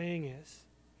Paul is saying is,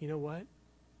 you know what?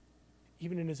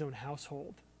 Even in his own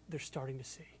household, they're starting to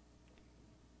see.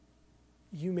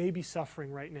 You may be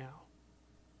suffering right now,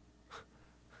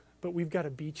 but we've got a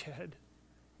beachhead.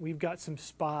 We've got some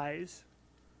spies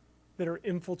that are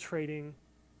infiltrating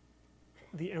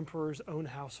the emperor's own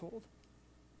household.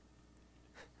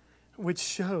 Which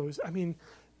shows,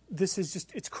 this is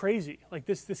just, it's crazy. Like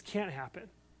this can't happen,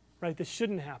 right? This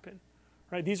shouldn't happen,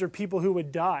 right? These are people who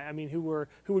would die, who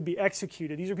would be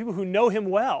executed. These are people who know him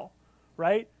well,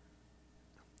 right?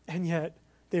 And yet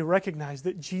they recognize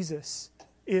that Jesus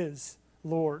is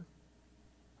Lord.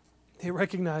 They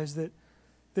recognize that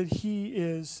that he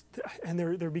is, and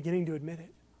they're beginning to admit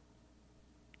it.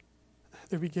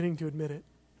 They're beginning to admit it.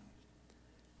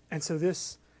 And so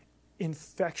this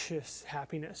infectious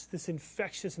happiness, this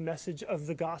infectious message of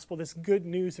the gospel, this good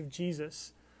news of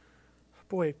Jesus,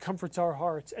 boy, it comforts our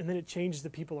hearts, and then it changes the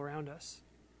people around us.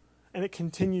 And it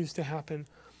continues to happen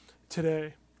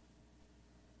today.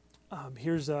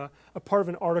 Here's a part of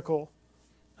an article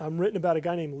written about a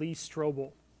guy named Lee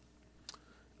Strobel.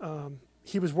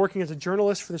 He was working as a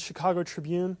journalist for the Chicago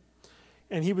Tribune,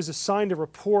 and he was assigned to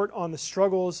report on the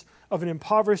struggles of an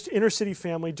impoverished inner-city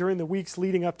family during the weeks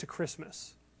leading up to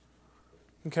Christmas.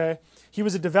 Okay? He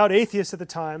was a devout atheist at the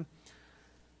time.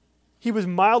 He was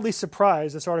mildly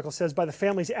surprised, this article says, by the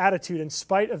family's attitude in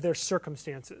spite of their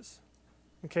circumstances.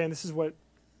 Okay, and this is what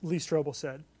Lee Strobel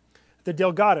said. The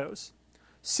Delgados,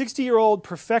 60-year-old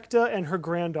Perfecta and her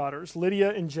granddaughters,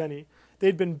 Lydia and Jenny,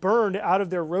 they'd been burned out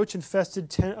of their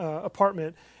roach-infested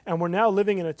apartment and were now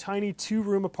living in a tiny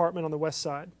 2-room apartment on the west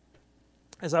side.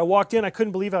 As I walked in, I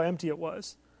couldn't believe how empty it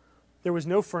was. There was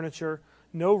no furniture,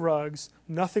 no rugs,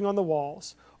 nothing on the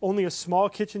walls, only a small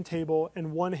kitchen table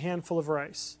and one handful of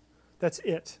rice. That's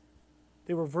it.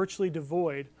 They were virtually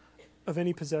devoid of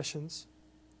any possessions.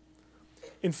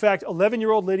 In fact,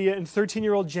 11-year-old Lydia and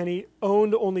 13-year-old Jenny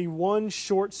owned only one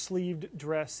short-sleeved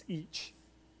dress each.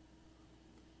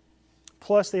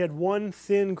 Plus, they had one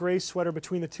thin gray sweater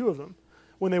between the two of them.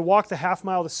 When they walked the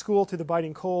half-mile to school through the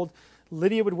biting cold,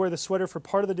 Lydia would wear the sweater for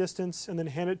part of the distance and then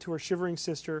hand it to her shivering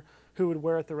sister, who would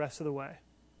wear it the rest of the way.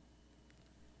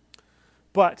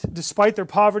 But despite their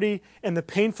poverty and the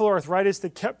painful arthritis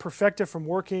that kept Perfecta from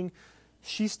working,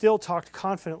 she still talked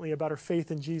confidently about her faith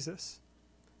in Jesus.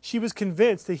 She was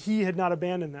convinced that he had not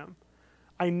abandoned them.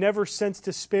 I never sensed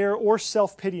despair or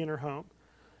self-pity in her home.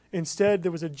 Instead,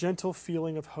 there was a gentle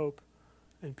feeling of hope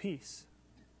and peace.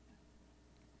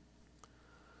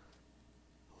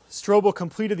 Strobel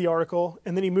completed the article,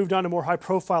 and then he moved on to more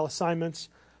high-profile assignments.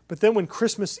 But then when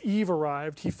Christmas Eve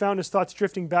arrived, he found his thoughts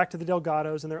drifting back to the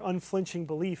Delgados and their unflinching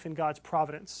belief in God's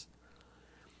providence.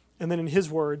 And then in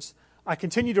his words, I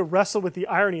continued to wrestle with the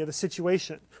irony of the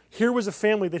situation. Here was a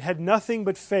family that had nothing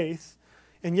but faith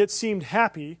and yet seemed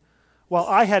happy, while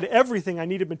I had everything I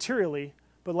needed materially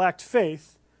but lacked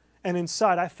faith, and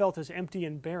inside I felt as empty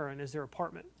and barren as their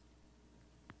apartment.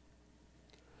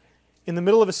 In the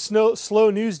middle of a slow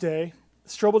news day,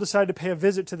 Strobel decided to pay a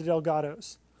visit to the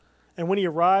Delgados. And when he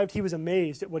arrived, he was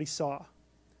amazed at what he saw.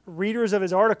 Readers of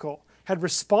his article had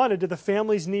responded to the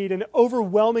family's need in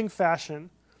overwhelming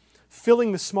fashion,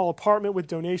 filling the small apartment with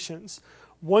donations.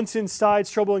 Once inside,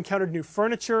 Strobel encountered new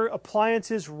furniture,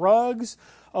 appliances, rugs,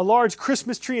 a large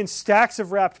Christmas tree and stacks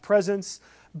of wrapped presents,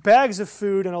 bags of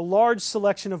food, and a large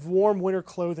selection of warm winter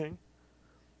clothing.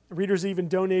 Readers even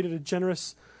donated a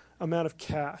generous amount of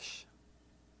cash.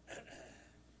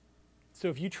 So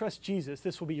if you trust Jesus,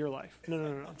 this will be your life.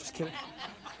 No, just kidding.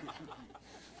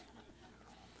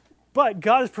 But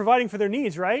God is providing for their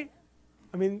needs, right?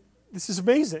 I mean, this is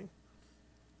amazing.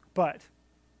 But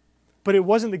it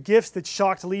wasn't the gifts that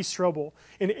shocked Lee Strobel,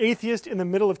 an atheist in the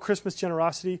middle of Christmas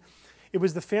generosity. It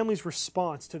was the family's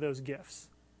response to those gifts.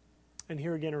 And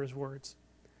here again are his words.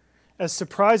 As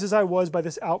surprised as I was by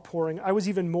this outpouring, I was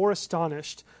even more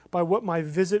astonished by what my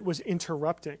visit was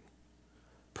interrupting.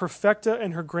 Perfecta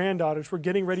and her granddaughters were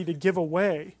getting ready to give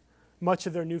away much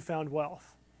of their newfound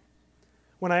wealth.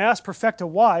 When I asked Perfecta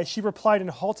why, she replied in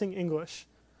halting English,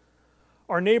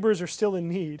 "Our neighbors are still in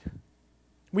need.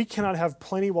 We cannot have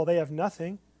plenty while they have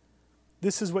nothing.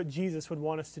 This is what Jesus would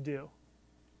want us to do."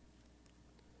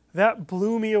 That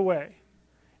blew me away.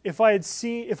 If I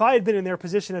had been in their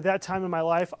position at that time in my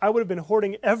life, I would have been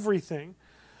hoarding everything.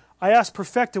 I asked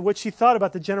Perfecta what she thought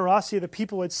about the generosity of the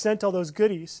people who had sent all those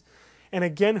goodies. And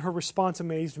again, her response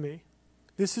amazed me.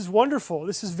 "This is wonderful.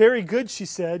 This is very good," she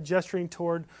said, gesturing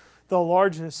toward the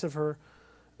largeness of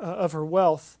her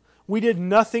wealth. "We did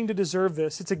nothing to deserve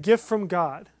this. It's a gift from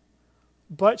God."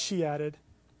 But, she added,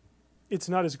 "it's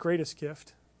not his greatest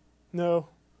gift. No,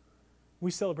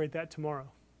 we celebrate that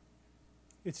tomorrow.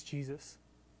 It's Jesus."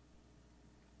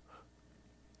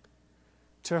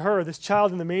 To her, this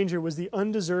child in the manger was the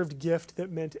undeserved gift that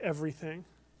meant everything.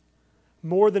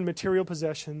 More than material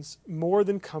possessions, more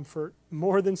than comfort,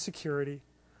 more than security.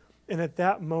 And at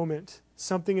that moment,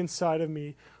 something inside of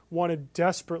me wanted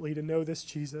desperately to know this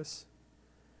Jesus.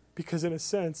 Because in a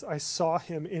sense, I saw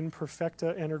him in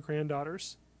Perfecta and her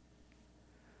granddaughters.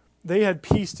 They had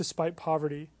peace despite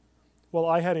poverty, while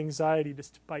I had anxiety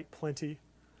despite plenty.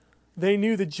 They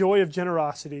knew the joy of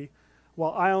generosity,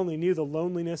 while I only knew the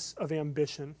loneliness of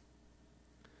ambition.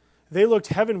 They looked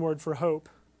heavenward for hope,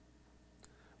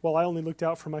 while I only looked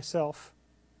out for myself.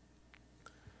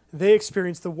 They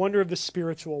experienced the wonder of the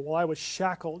spiritual while I was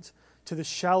shackled to the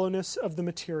shallowness of the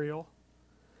material,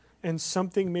 and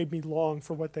something made me long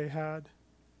for what they had,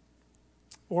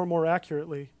 or more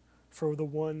accurately, for the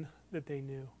one that they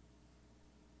knew.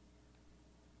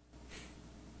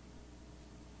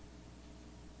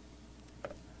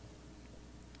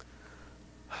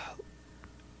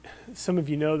 Some of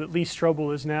you know that Lee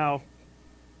Strobel is now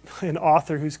an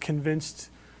author who's convinced,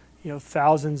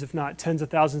 thousands, if not tens of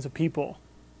thousands of people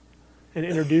and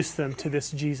introduced them to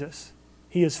this Jesus.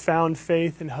 He has found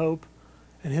faith and hope,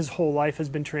 and his whole life has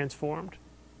been transformed.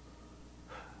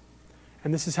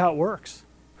 And this is how it works.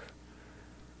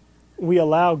 We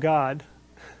allow God,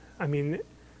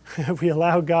 we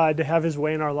allow God to have his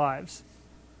way in our lives.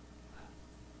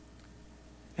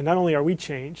 And not only are we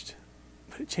changed,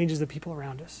 but it changes the people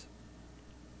around us.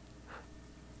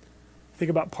 Think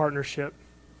about partnership.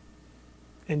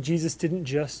 And Jesus didn't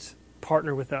just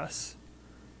partner with us,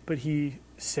 but he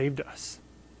saved us.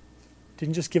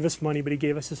 Didn't just give us money, but he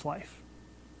gave us his life.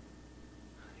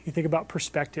 You think about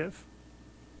perspective.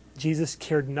 Jesus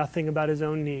cared nothing about his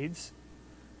own needs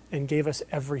and gave us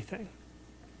everything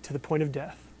to the point of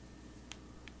death.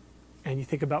 And you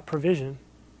think about provision.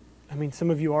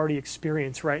 Some of you already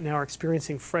are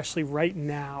experiencing freshly right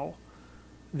now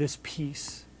this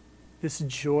peace, this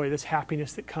joy, this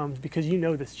happiness that comes because you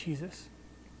know this Jesus.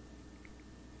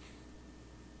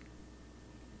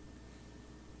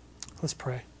 Let's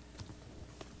pray.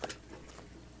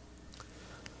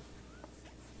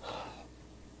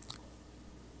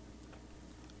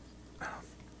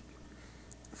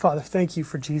 Father, thank you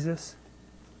for Jesus.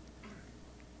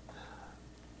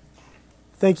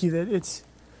 Thank you that it's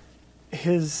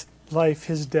his life,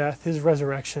 his death, his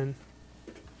resurrection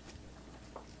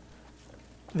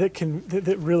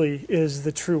that really is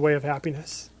the true way of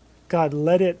happiness. God,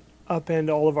 let it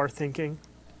upend all of our thinking.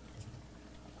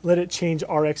 Let it change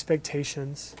our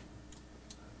expectations.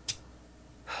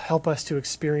 Help us to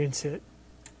experience it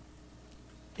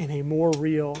in a more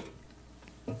real,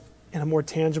 in a more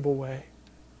tangible way.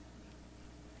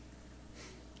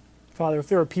 Father, if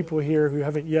there are people here who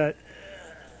haven't yet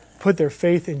put their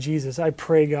faith in Jesus, I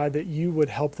pray, God, that you would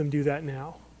help them do that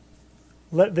now.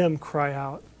 Let them cry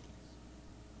out.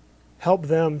 Help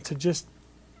them to just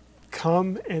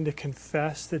come and to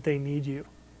confess that they need you.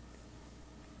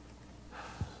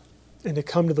 And to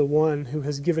come to the one who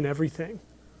has given everything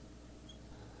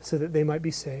so that they might be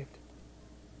saved.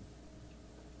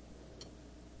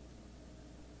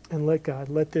 And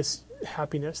let this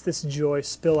happiness, this joy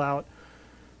spill out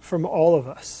from all of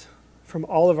us, from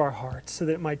all of our hearts, so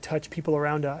that it might touch people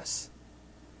around us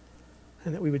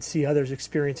and that we would see others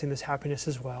experiencing this happiness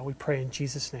as well. We pray in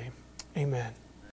Jesus' name. Amen.